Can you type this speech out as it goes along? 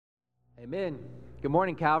Amen. Good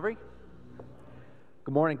morning, Calvary.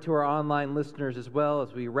 Good morning to our online listeners as well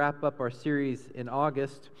as we wrap up our series in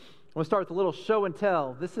August. I'm going to start with a little show and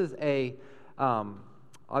tell. This is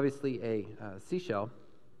obviously a seashell.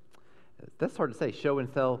 That's hard to say, show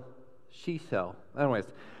and tell, she-shell. Anyways,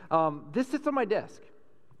 this sits on my desk.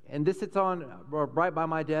 And this sits on right by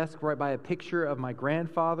my desk, right by a picture of my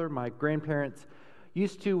grandfather. My grandparents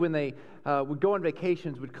used to, when they would go on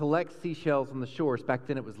vacations, would collect seashells on the shores. Back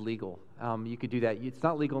then it was legal. You could do that. It's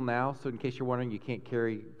not legal now, so in case you're wondering, you can't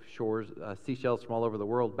carry seashells from all over the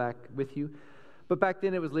world back with you. But back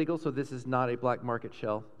then it was legal, so this is not a black market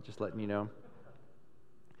shell, just letting you know.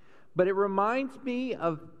 But it reminds me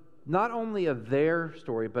of not only of their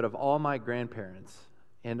story, but of all my grandparents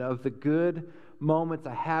and of the good moments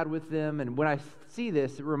I had with them. And when I see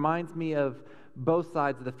this, it reminds me of both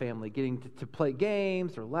sides of the family, getting to play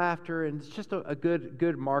games or laughter, and it's just a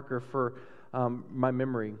good marker for my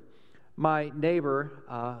memory. My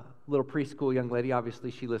neighbor, little preschool young lady,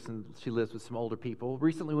 obviously she lives with some older people,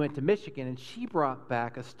 recently went to Michigan, and she brought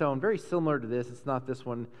back a stone very similar to this. It's not this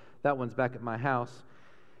one. That one's back at my house.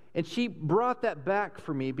 And she brought that back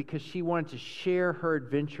for me because she wanted to share her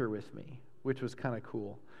adventure with me, which was kind of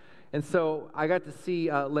cool. And so I got to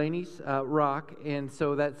see Laney's rock, and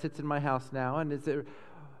so that sits in my house now, and it's a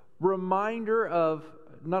reminder of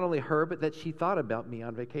not only her, but that she thought about me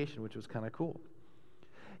on vacation, which was kind of cool.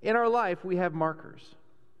 In our life, we have markers.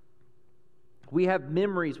 We have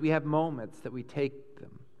memories, we have moments that we take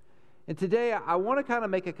them. And today, I want to kind of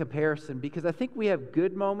make a comparison because I think we have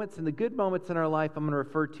good moments, and the good moments in our life I'm going to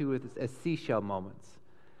refer to as seashell moments.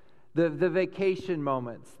 The vacation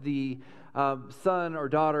moments, the son or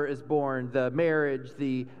daughter is born, the marriage,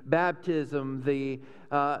 the baptism, the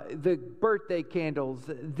birthday candles.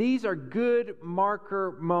 These are good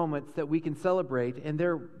marker moments that we can celebrate, and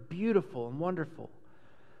they're beautiful and wonderful.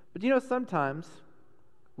 But sometimes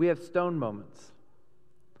we have stone moments.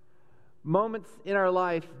 Moments in our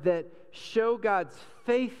life that show God's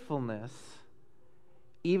faithfulness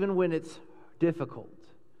even when it's difficult,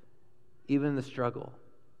 even in the struggle.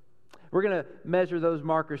 We're going to measure those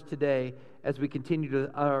markers today as we continue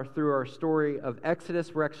through our story of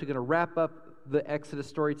Exodus. We're actually going to wrap up the Exodus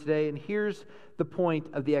story today, and here's the point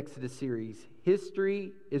of the Exodus series.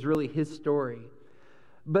 History is really his story,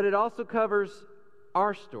 but it also covers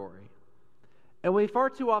our story. And we far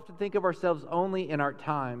too often think of ourselves only in our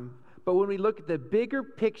time, but when we look at the bigger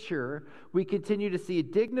picture, we continue to see a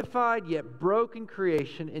dignified yet broken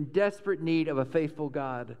creation in desperate need of a faithful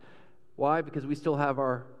God. Why? Because we still have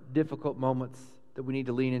our difficult moments that we need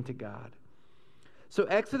to lean into God. So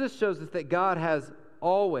Exodus shows us that God has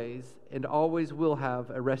always and always will have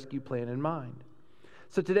a rescue plan in mind.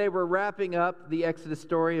 So today we're wrapping up the Exodus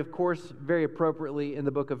story, of course, very appropriately in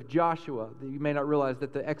the book of Joshua. You may not realize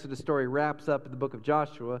that the Exodus story wraps up in the book of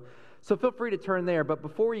Joshua. So feel free to turn there. But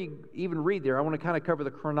before you even read there, I want to kind of cover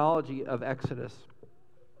the chronology of Exodus.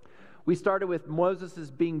 We started with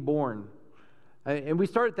Moses' being born. And we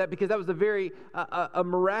started that because that was a very a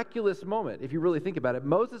miraculous moment, if you really think about it.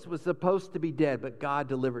 Moses was supposed to be dead, but God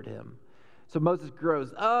delivered him. So Moses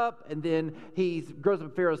grows up, and then he grows up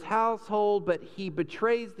in Pharaoh's household, but he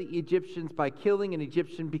betrays the Egyptians by killing an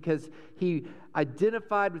Egyptian because he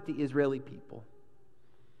identified with the Israeli people.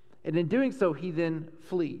 And in doing so, he then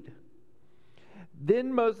fled.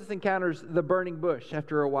 Then Moses encounters the burning bush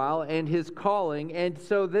after a while and his calling, and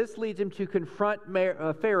so this leads him to confront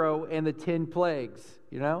Pharaoh and the 10 plagues,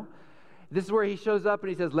 This is where he shows up and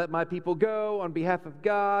he says, "Let my people go," on behalf of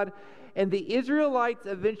God. And the Israelites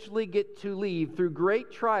eventually get to leave through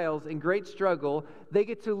great trials and great struggle. They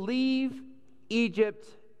get to leave Egypt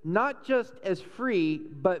not just as free,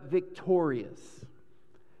 but victorious.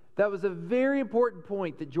 That was a very important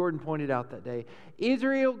point that Jordan pointed out that day.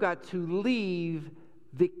 Israel got to leave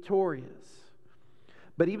victorious.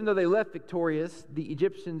 But even though they left victorious, the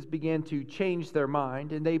Egyptians began to change their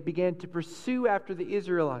mind, and they began to pursue after the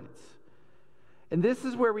Israelites. And this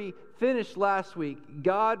is where we finished last week.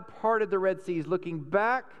 God parted the Red Seas. Looking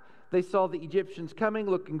back, they saw the Egyptians coming.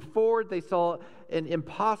 Looking forward, they saw an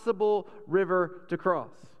impossible river to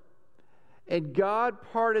cross. And God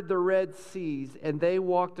parted the Red Seas, and they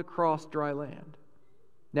walked across dry land.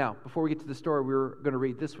 Now, before we get to the story we're going to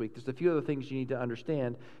read this week, there's a few other things you need to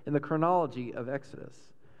understand in the chronology of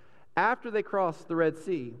Exodus. After they cross the Red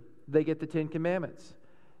Sea, they get the 10 Commandments.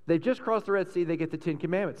 They've just crossed the Red Sea, they get the 10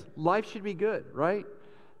 Commandments. Life should be good, right?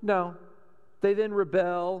 No. They then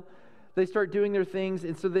rebel. They start doing their things,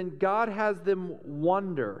 and so then God has them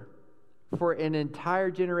wander for an entire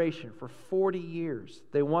generation. For 40 years,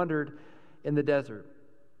 they wandered in the desert.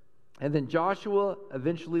 And then Joshua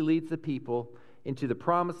eventually leads the people into the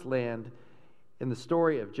promised land in the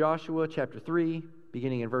story of Joshua chapter 3,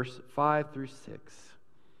 beginning in verse 5 through 6.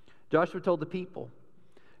 Joshua told the people,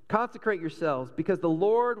 "Consecrate yourselves, because the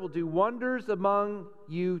Lord will do wonders among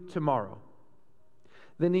you tomorrow."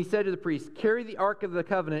 Then he said to the priests, "Carry the Ark of the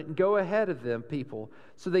Covenant and go ahead of them, people."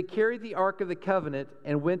 So they carried the Ark of the Covenant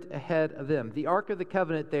and went ahead of them. The Ark of the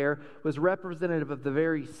Covenant there was representative of the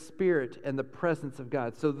very Spirit and the presence of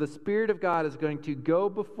God. So the Spirit of God is going to go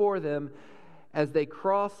before them as they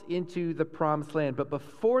cross into the Promised Land. But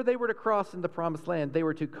before they were to cross into the Promised Land, they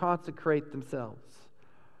were to consecrate themselves.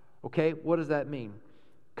 Okay, what does that mean?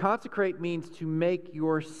 Consecrate means to make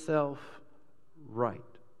yourself right.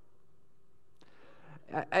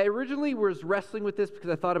 I originally was wrestling with this because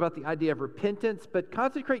I thought about the idea of repentance, but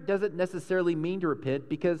consecrate doesn't necessarily mean to repent,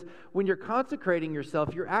 because when you're consecrating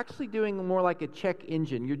yourself, you're actually doing more like a check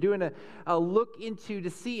engine. You're doing a look into to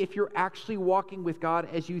see if you're actually walking with God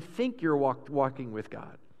as you think you're walking with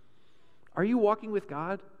God. Are you walking with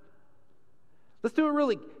God? Let's do a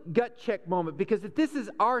really gut check moment, because if this is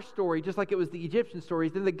our story, just like it was the Egyptian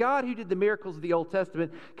stories, then the God who did the miracles of the Old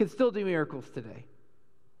Testament can still do miracles today.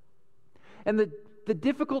 And the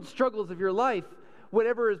difficult struggles of your life,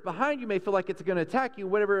 whatever is behind you may feel like it's going to attack you,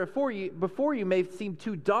 whatever before you may seem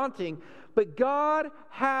too daunting, but God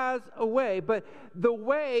has a way. But the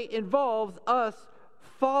way involves us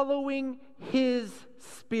following His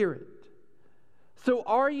Spirit. So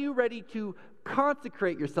are you ready to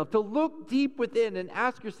consecrate yourself, to look deep within and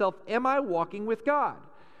ask yourself, am I walking with God?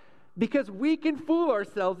 Because we can fool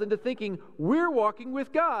ourselves into thinking we're walking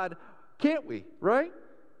with God, can't we? Right?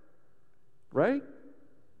 Right?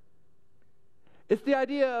 It's the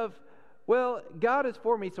idea of, well, God is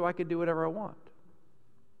for me, so I can do whatever I want.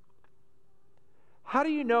 How do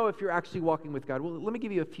you know if you're actually walking with God? Well, let me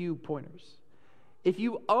give you a few pointers. If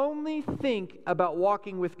you only think about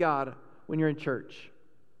walking with God when you're in church,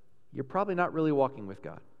 you're probably not really walking with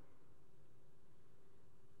God.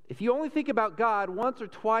 If you only think about God once or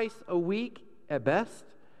twice a week at best,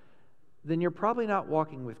 then you're probably not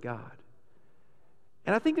walking with God.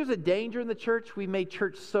 And I think there's a danger in the church. We made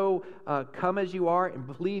church so come as you are, and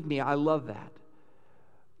believe me, I love that.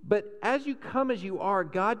 But as you come as you are,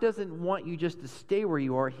 God doesn't want you just to stay where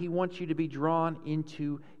you are. He wants you to be drawn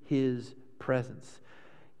into His presence.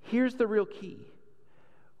 Here's the real key.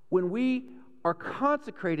 When we are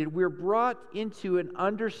consecrated, we're brought into an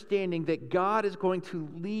understanding that God is going to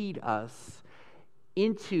lead us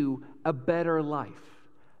into a better life,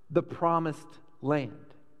 the promised land.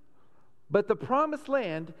 But the promised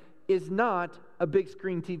land is not a big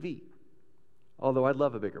screen TV, although I'd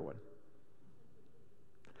love a bigger one.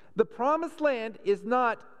 The promised land is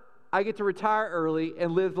not, I get to retire early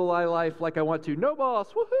and live the life like I want to. No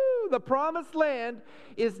boss, woohoo! The promised land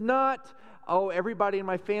is not, oh, everybody in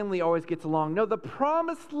my family always gets along. No, the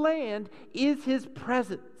promised land is His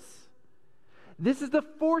presence. This is the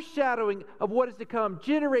foreshadowing of what is to come,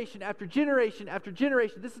 generation after generation after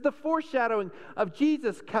generation. This is the foreshadowing of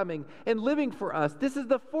Jesus coming and living for us. This is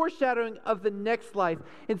the foreshadowing of the next life.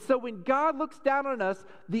 And so when God looks down on us,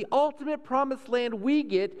 the ultimate promised land we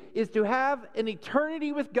get is to have an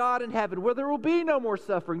eternity with God in heaven, where there will be no more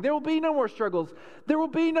suffering, there will be no more struggles, there will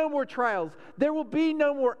be no more trials, there will be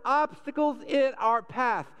no more obstacles in our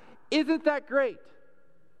path. Isn't that great?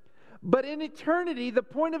 But in eternity, the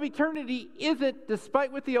point of eternity isn't,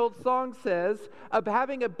 despite what the old song says, of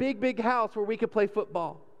having a big, big house where we could play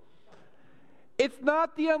football. It's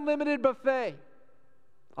not the unlimited buffet.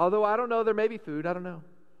 Although I don't know, there may be food, I don't know.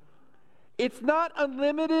 It's not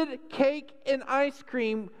unlimited cake and ice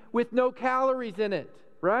cream with no calories in it,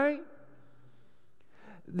 right?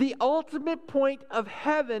 The ultimate point of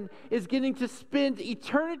heaven is getting to spend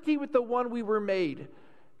eternity with the one we were made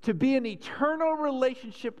to be an eternal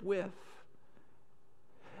relationship with.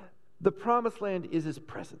 The promised land is His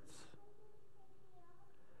presence.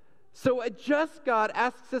 So a just God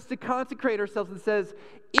asks us to consecrate ourselves and says,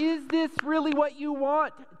 is this really what you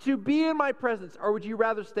want, to be in my presence, or would you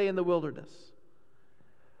rather stay in the wilderness?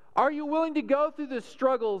 Are you willing to go through the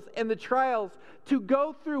struggles and the trials, to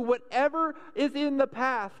go through whatever is in the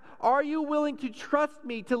path? Are you willing to trust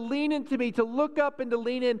me, to lean into me, to look up and to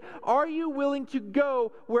lean in? Are you willing to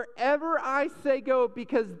go wherever I say go?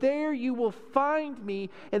 Because there you will find me,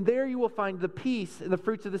 and there you will find the peace and the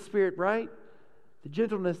fruits of the Spirit, right? The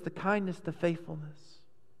gentleness, the kindness, the faithfulness.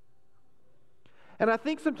 And I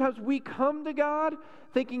think sometimes we come to God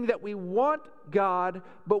thinking that we want God,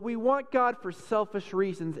 but we want God for selfish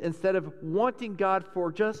reasons instead of wanting God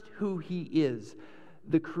for just who He is.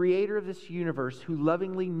 The creator of this universe, who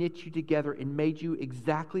lovingly knit you together and made you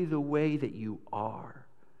exactly the way that you are,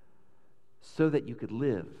 so that you could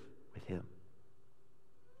live with Him.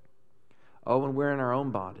 Oh, when we're in our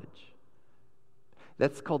own bondage.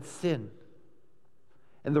 That's called sin.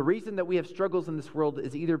 And the reason that we have struggles in this world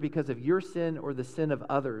is either because of your sin or the sin of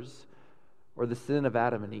others or the sin of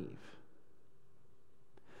Adam and Eve.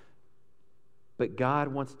 But God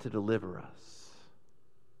wants to deliver us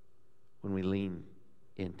when we lean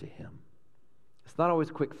into Him. It's not always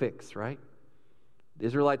a quick fix, right? The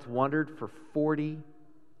Israelites wandered for 40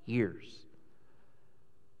 years.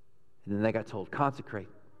 And then they got told, consecrate.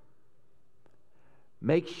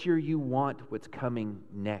 Make sure you want what's coming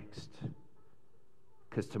next,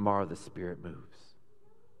 because tomorrow the Spirit moves.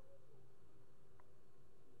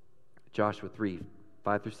 Joshua 3,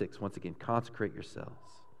 5 through 6, once again, consecrate yourselves.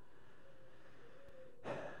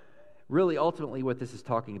 Really, ultimately, what this is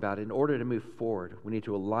talking about, in order to move forward, we need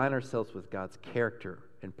to align ourselves with God's character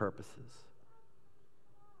and purposes.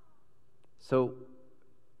 So,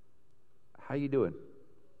 how you doing?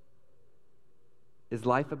 Is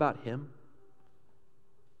life about Him?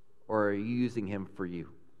 Or are you using Him for you?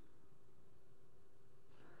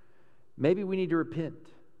 Maybe we need to repent.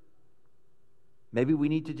 Maybe we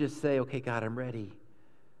need to just say, okay, God, I'm ready.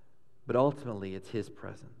 But ultimately, it's His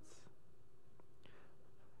presence.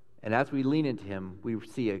 And as we lean into Him, we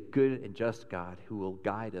see a good and just God who will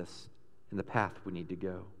guide us in the path we need to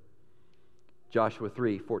go. Joshua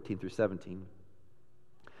 3, 14 through 17.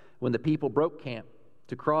 When the people broke camp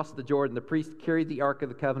to cross the Jordan, the priest carried the Ark of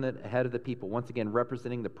the Covenant ahead of the people, once again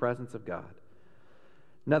representing the presence of God.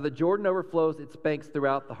 Now the Jordan overflows its banks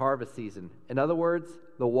throughout the harvest season. In other words,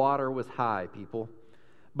 the water was high, people.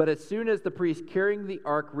 But as soon as the priest carrying the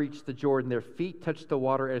ark reached the Jordan, their feet touched the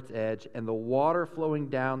water at its edge, and the water flowing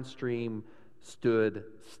downstream stood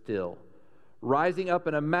still. Rising up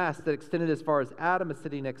in a mass that extended as far as Adam, a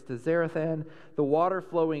city next to Zarethan, the water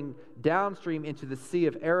flowing downstream into the Sea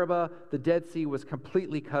of Arabah, the Dead Sea was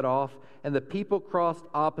completely cut off, and the people crossed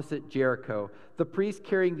opposite Jericho. The priest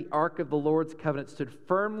carrying the Ark of the Lord's covenant stood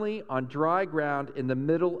firmly on dry ground in the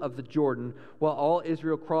middle of the Jordan, while all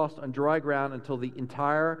Israel crossed on dry ground until the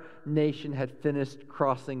entire nation had finished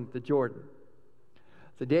crossing the Jordan.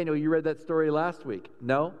 So Daniel, you read that story last week.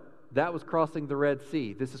 No? That was crossing the Red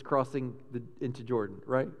Sea. This is crossing into Jordan,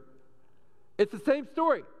 right? It's the same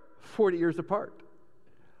story, 40 years apart.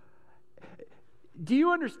 Do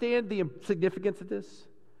you understand the significance of this?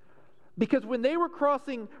 Because when they were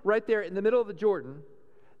crossing right there in the middle of the Jordan,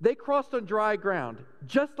 they crossed on dry ground,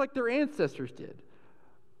 just like their ancestors did.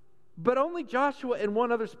 But only Joshua and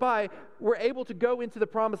one other spy were able to go into the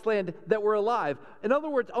promised land that were alive. In other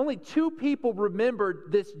words, only 2 people remembered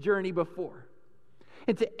this journey before.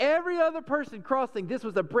 And to every other person crossing, this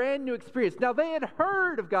was a brand new experience. Now, they had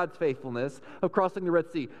heard of God's faithfulness of crossing the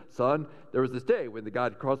Red Sea. Son, there was this day when the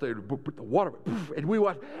God crossed the water, and we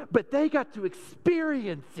watched. But they got to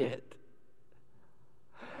experience it.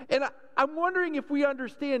 And I'm wondering if we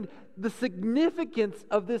understand the significance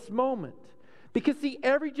of this moment. Because, see,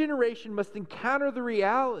 every generation must encounter the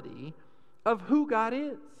reality of who God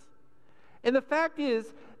is. And the fact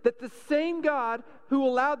is that the same God who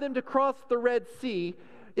allowed them to cross the Red Sea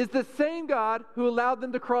is the same God who allowed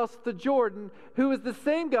them to cross the Jordan, who is the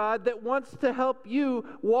same God that wants to help you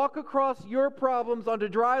walk across your problems onto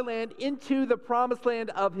dry land into the promised land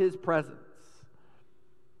of His presence.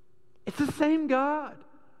 It's the same God.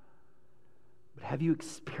 But have you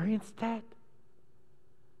experienced that?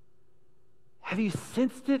 Have you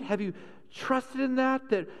sensed it? Have you trusted in that?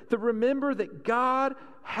 That remember that God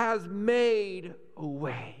has made a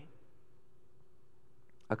way.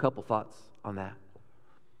 A couple thoughts on that.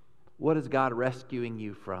 What is God rescuing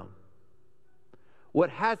you from? What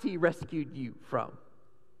has He rescued you from?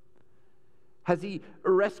 Has He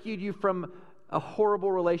rescued you from a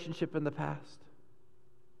horrible relationship in the past?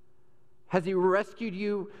 Has He rescued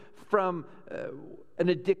you from an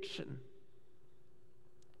addiction?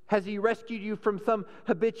 Has He rescued you from some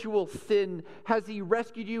habitual sin? Has He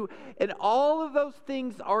rescued you? And all of those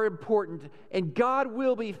things are important, and God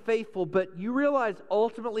will be faithful, but you realize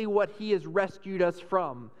ultimately what He has rescued us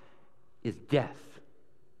from is death.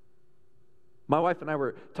 My wife and I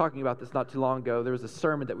were talking about this not too long ago. There was a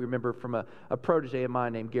sermon that we remember from a protege of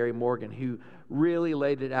mine named Gary Morgan who really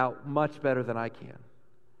laid it out much better than I can.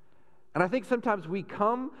 And I think sometimes we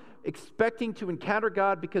come expecting to encounter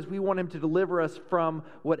God because we want Him to deliver us from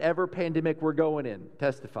whatever pandemic we're going in.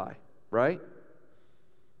 Testify, right?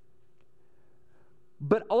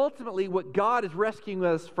 But ultimately, what God is rescuing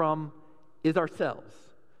us from is ourselves.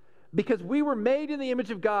 Because we were made in the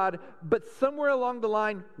image of God, but somewhere along the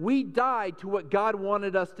line, we died to what God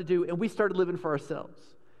wanted us to do, and we started living for ourselves.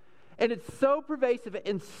 And it's so pervasive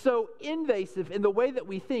and so invasive in the way that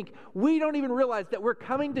we think, we don't even realize that we're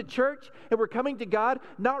coming to church and we're coming to God,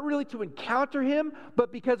 not really to encounter Him,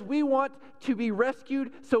 but because we want to be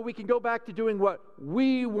rescued so we can go back to doing what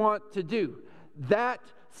we want to do. That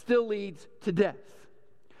still leads to death.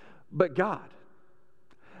 But God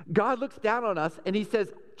looks down on us and He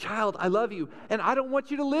says, child, I love you, and I don't want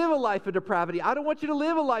you to live a life of depravity. I don't want you to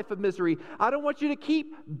live a life of misery. I don't want you to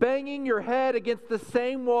keep banging your head against the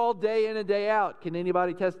same wall day in and day out. Can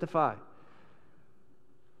anybody testify?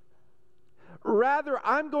 Rather,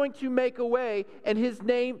 I'm going to make a way, and His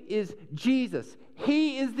name is Jesus.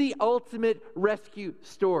 He is the ultimate rescue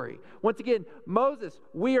story. Once again, Moses,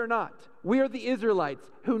 we are not. We are the Israelites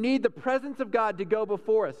who need the presence of God to go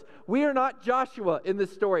before us. We are not Joshua in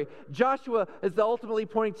this story. Joshua is ultimately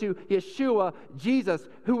pointing to Yeshua, Jesus,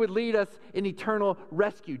 who would lead us in eternal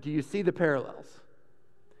rescue. Do you see the parallels?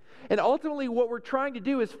 And ultimately, what we're trying to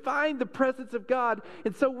do is find the presence of God.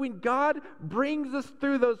 And so when God brings us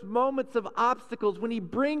through those moments of obstacles, when He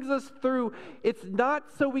brings us through, it's not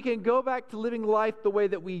so we can go back to living life the way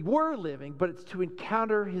that we were living, but it's to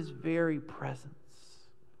encounter His very presence.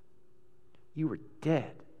 You were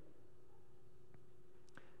dead,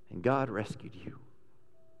 and God rescued you.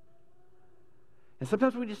 And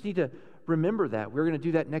sometimes we just need to remember that. We're going to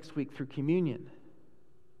do that next week through communion.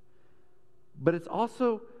 But it's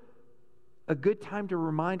also a good time to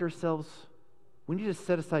remind ourselves we need to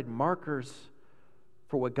set aside markers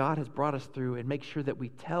for what God has brought us through and make sure that we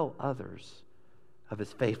tell others of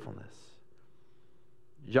His faithfulness.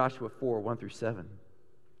 Joshua 4, 1 through 7.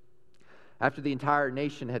 After the entire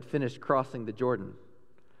nation had finished crossing the Jordan,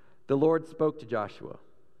 the Lord spoke to Joshua.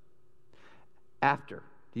 Do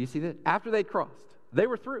you see that? After they'd crossed, they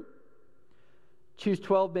were through. Choose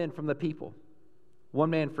 12 men from the people, one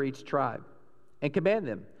man for each tribe, and command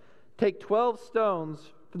them, take 12 stones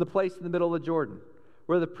from the place in the middle of the Jordan,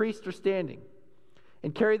 where the priests are standing,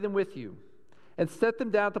 and carry them with you, and set them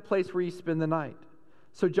down at the place where you spend the night.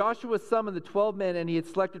 So Joshua summoned the 12 men, and he had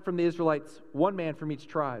selected from the Israelites one man from each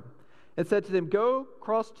tribe, and said to them, go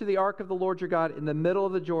cross to the ark of the Lord your God in the middle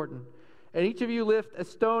of the Jordan, and each of you lift a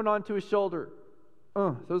stone onto his shoulder.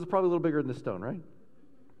 So it was probably a little bigger than the stone, right?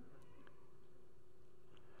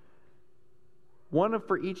 One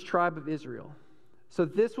for each tribe of Israel. So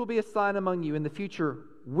this will be a sign among you in the future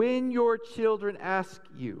when your children ask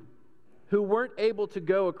you, who weren't able to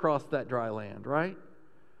go across that dry land, right?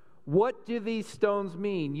 What do these stones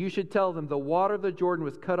mean? You should tell them the water of the Jordan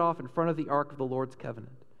was cut off in front of the ark of the Lord's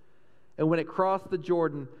covenant. And when it crossed the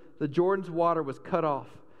Jordan's water was cut off.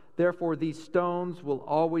 Therefore, these stones will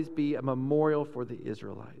always be a memorial for the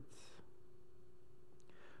Israelites.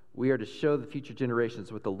 We are to show the future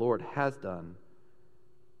generations what the Lord has done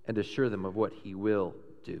and assure them of what He will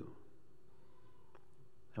do.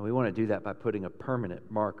 And we want to do that by putting a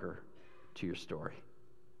permanent marker to your story.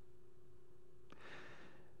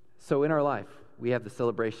 So in our life, we have the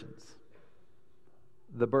celebrations,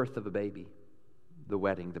 the birth of a baby, the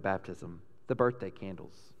wedding, the baptism, the birthday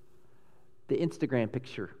candles, the Instagram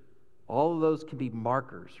picture. All of those can be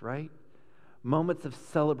markers, right? Moments of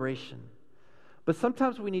celebration. But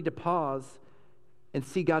sometimes we need to pause and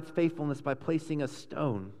see God's faithfulness by placing a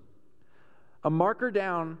stone, a marker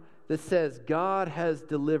down that says God has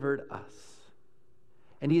delivered us.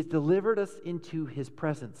 And He has delivered us into His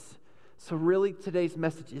presence. So really today's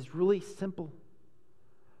message is really simple.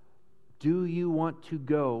 Do you want to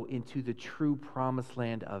go into the true promised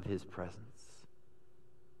land of His presence?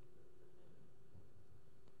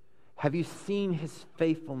 Have you seen His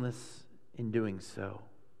faithfulness in doing so?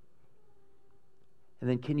 And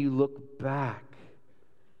then can you look back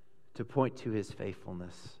to point to His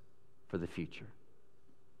faithfulness for the future?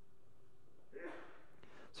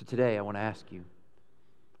 So today I want to ask you,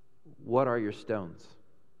 what are your stones?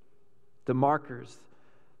 The markers,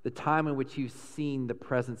 the time in which you've seen the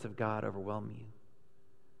presence of God overwhelm you.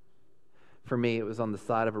 For me, it was on the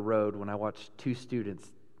side of a road when I watched 2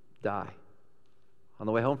 students die. On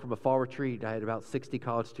the way home from a fall retreat, I had about 60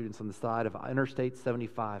 college students on the side of Interstate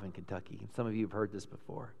 75 in Kentucky. Some of you have heard this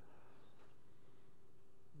before.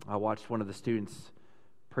 I watched one of the students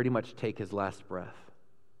pretty much take his last breath.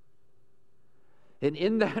 And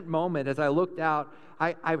in that moment, as I looked out,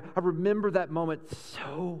 I remember that moment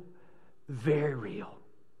so very real.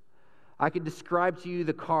 I can describe to you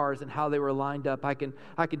the cars and how they were lined up. I can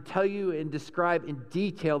tell you and describe in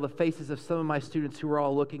detail the faces of some of my students who were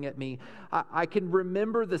all looking at me. I can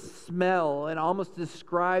remember the smell and almost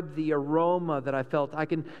describe the aroma that I felt. I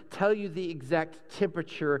can tell you the exact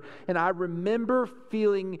temperature. And I remember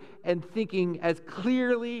feeling and thinking as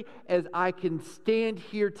clearly as I can stand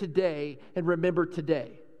here today and remember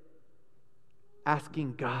today.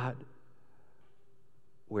 asking God,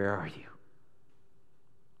 where are you?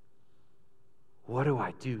 What do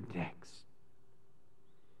I do next?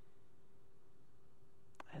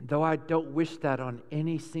 And though I don't wish that on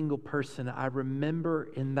any single person, I remember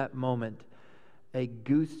in that moment a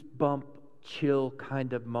goosebump, chill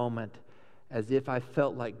kind of moment, as if I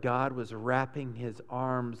felt like God was wrapping his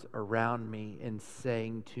arms around me and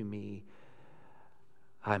saying to me,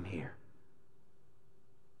 I'm here.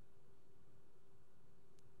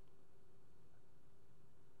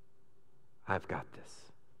 I've got this.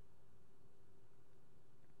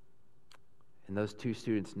 And those two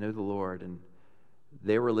students knew the Lord, and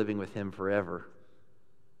they were living with him forever.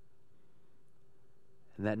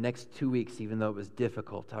 And that next 2 weeks, even though it was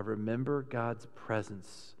difficult, I remember God's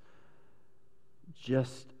presence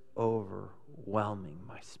just overwhelming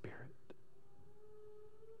my spirit.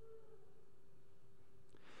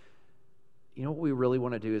 You know what we really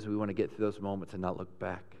want to do is we want to get through those moments and not look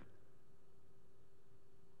back.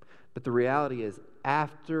 But the reality is,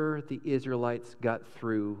 after the Israelites got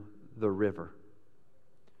through the river,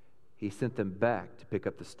 he sent them back to pick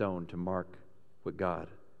up the stone to mark what God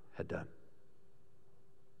had done.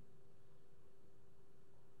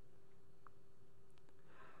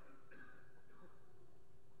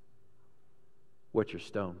 What's your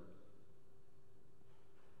stone?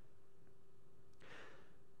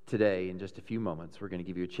 Today, in just a few moments, we're going to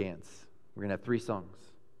give you a chance. We're going to have 3 songs.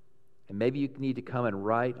 And maybe you need to come and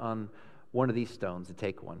write on one of these stones and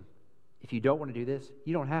take one. If you don't want to do this,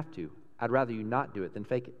 you don't have to. I'd rather you not do it than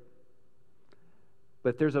fake it.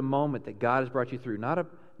 But there's a moment that God has brought you through, not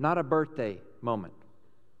a birthday moment,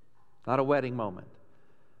 not a wedding moment,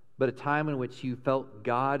 but a time in which you felt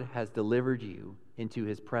God has delivered you into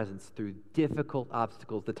his presence through difficult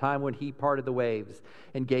obstacles, the time when he parted the waves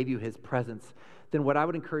and gave you his presence. Then what I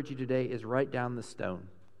would encourage you today is write down the stone.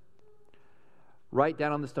 Write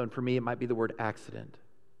down on the stone. For me, it might be the word accident.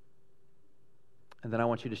 And then I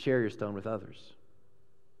want you to share your stone with others.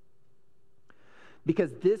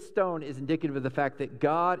 Because this stone is indicative of the fact that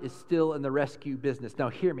God is still in the rescue business. Now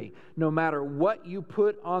hear me. No matter what you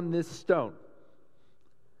put on this stone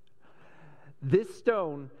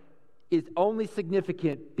is only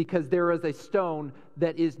significant because there is a stone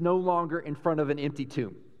that is no longer in front of an empty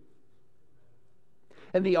tomb.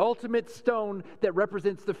 And the ultimate stone that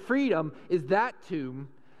represents the freedom is that tomb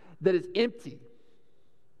that is empty.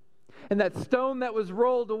 And that stone that was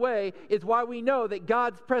rolled away is why we know that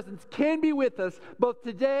God's presence can be with us both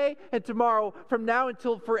today and tomorrow, from now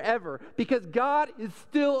until forever. Because God is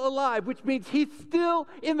still alive, which means he's still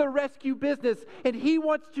in the rescue business. And he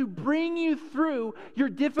wants to bring you through your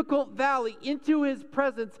difficult valley into his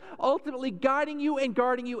presence, ultimately guiding you and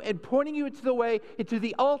guarding you and pointing you into the way into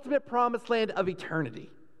the ultimate promised land of eternity.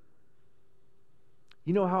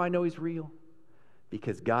 You know how I know he's real?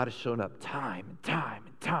 Because God has shown up time and time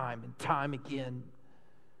and time and time again.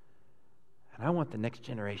 And I want the next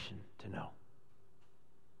generation to know.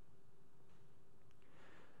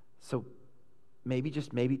 So maybe,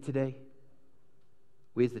 just maybe today,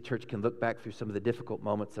 we as the church can look back through some of the difficult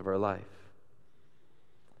moments of our life.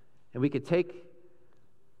 And we could take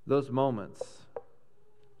those moments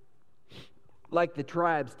like the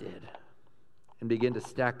tribes did and begin to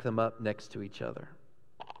stack them up next to each other.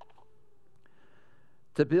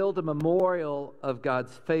 To build a memorial of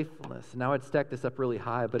God's faithfulness. Now I'd stack this up really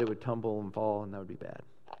high, but it would tumble and fall, and that would be bad.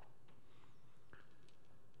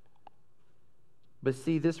 But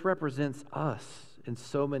see, this represents us in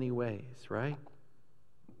so many ways, right?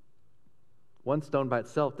 One stone by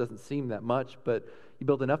itself doesn't seem that much, but you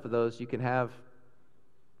build enough of those, you can have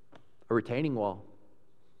a retaining wall.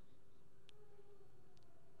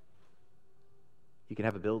 You can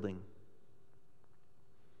have a building.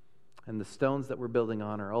 And the stones that we're building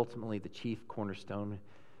on are ultimately the chief cornerstone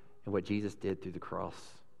in what Jesus did through the cross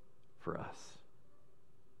for us.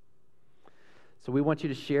 So we want you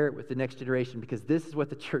to share it with the next generation, because this is what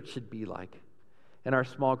the church should be like. In our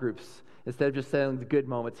small groups, instead of just saying the good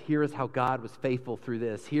moments, here is how God was faithful through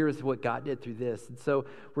this. Here is what God did through this. And so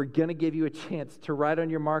we're going to give you a chance to write on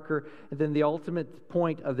your marker. And then the ultimate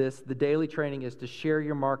point of this, the daily training, is to share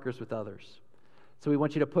your markers with others. So we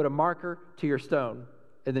want you to put a marker to your stone,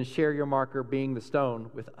 and then share your marker, being the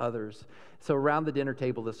stone, with others. So around the dinner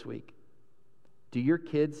table this week, do your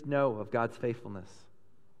kids know of God's faithfulness?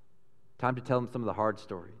 Time to tell them some of the hard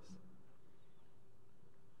stories.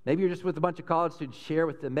 Maybe you're just with a bunch of college students, share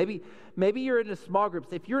with them. Maybe you're in a small group.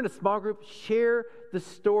 If you're in a small group, share the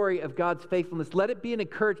story of God's faithfulness. Let it be an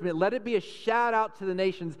encouragement. Let it be a shout out to the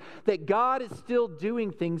nations that God is still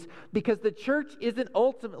doing things, because the church isn't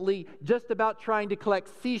ultimately just about trying to collect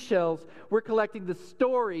seashells. We're collecting the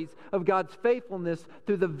stories of God's faithfulness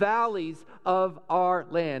through the valleys of our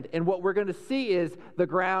land. And what we're going to see is the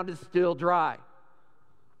ground is still dry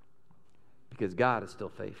because God is still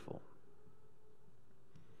faithful.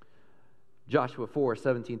 Joshua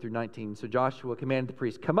 4:17-19. So Joshua commanded the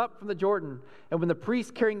priests, "Come up from the Jordan." And when the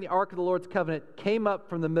priests carrying the ark of the Lord's covenant came up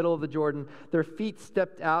from the middle of the Jordan, their feet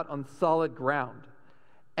stepped out on solid ground.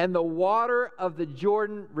 And the water of the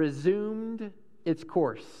Jordan resumed its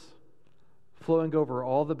course, flowing over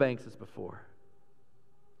all the banks as before.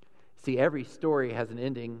 See, every story has an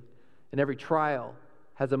ending, and every trial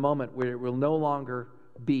has a moment where it will no longer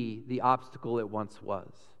be the obstacle it once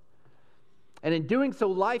was. And in doing so,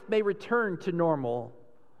 life may return to normal.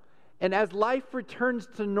 And as life returns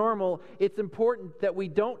to normal, it's important that we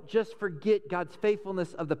don't just forget God's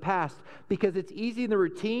faithfulness of the past, because it's easy in the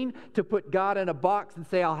routine to put God in a box and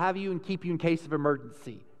say, "I'll have you and keep you in case of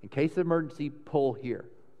emergency. In case of emergency, pull here."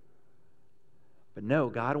 But no,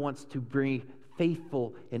 God wants to be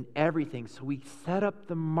faithful in everything. So we set up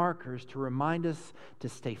the markers to remind us to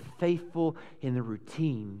stay faithful in the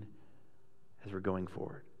routine as we're going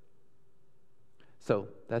forward. So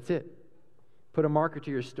that's it. Put a marker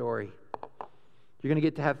to your story. You're going to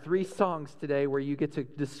get to have 3 songs today where you get to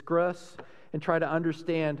discuss and try to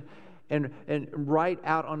understand and write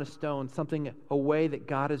out on a stone something, a way that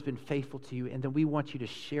God has been faithful to you. And then we want you to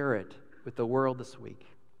share it with the world this week.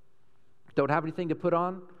 Don't have anything to put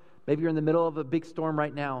on? Maybe you're in the middle of a big storm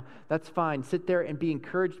right now. That's fine. Sit there and be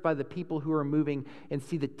encouraged by the people who are moving and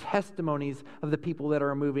see the testimonies of the people that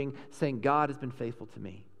are moving, saying, "God has been faithful to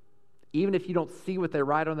me." Even if you don't see what they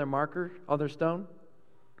write on their marker, on their stone,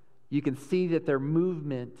 you can see that their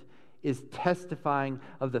movement is testifying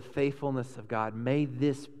of the faithfulness of God. May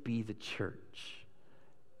this be the church.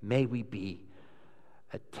 May we be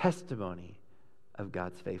a testimony of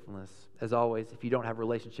God's faithfulness. As always, if you don't have a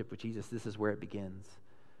relationship with Jesus, this is where it begins.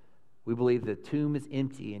 We believe the tomb is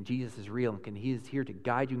empty and Jesus is real, and He is here to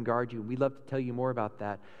guide you and guard you. And we'd love to tell you more about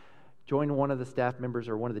that. Join one of the staff members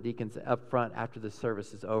or one of the deacons up front after the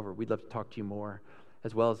service is over. We'd love to talk to you more,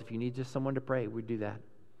 as well as if you need just someone to pray, we'd do that.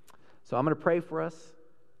 So I'm going to pray for us,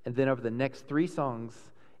 and then over the next 3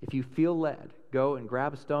 songs, if you feel led, go and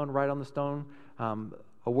grab a stone, write on the stone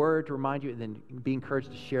a word to remind you, and then be encouraged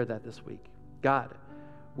to share that this week. God,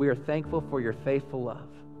 we are thankful for your faithful love,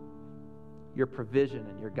 your provision,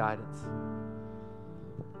 and your guidance.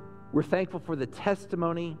 We're thankful for the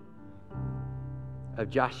testimony of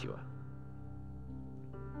Joshua,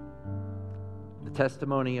 the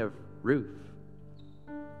testimony of Ruth,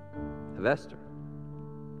 of Esther,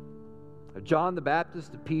 of John the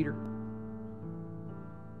Baptist, of Peter,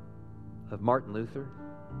 of Martin Luther.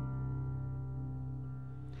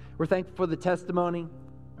 We're thankful for the testimony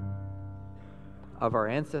of our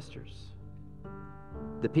ancestors,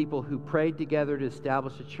 the people who prayed together to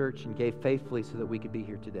establish a church and gave faithfully so that we could be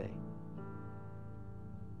here today.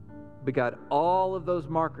 But God, all of those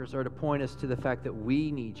markers are to point us to the fact that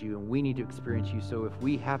we need you and we need to experience you. So if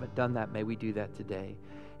we haven't done that, may we do that today.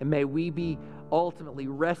 And may we be ultimately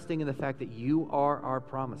resting in the fact that you are our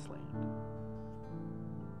promised land.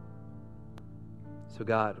 So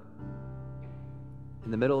God, in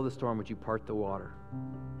the middle of the storm, would you part the water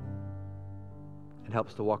and help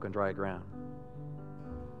us to walk on dry ground?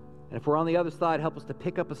 And if we're on the other side, help us to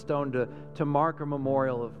pick up a stone to mark a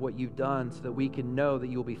memorial of what you've done, so that we can know that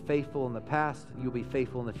you'll be faithful in the past and you'll be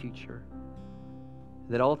faithful in the future.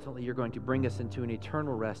 And that ultimately you're going to bring us into an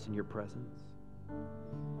eternal rest in your presence.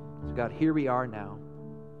 So God, here we are now.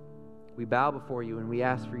 We bow before you and we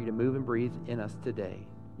ask for you to move and breathe in us today.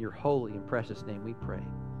 In your holy and precious name we pray.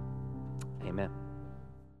 Amen.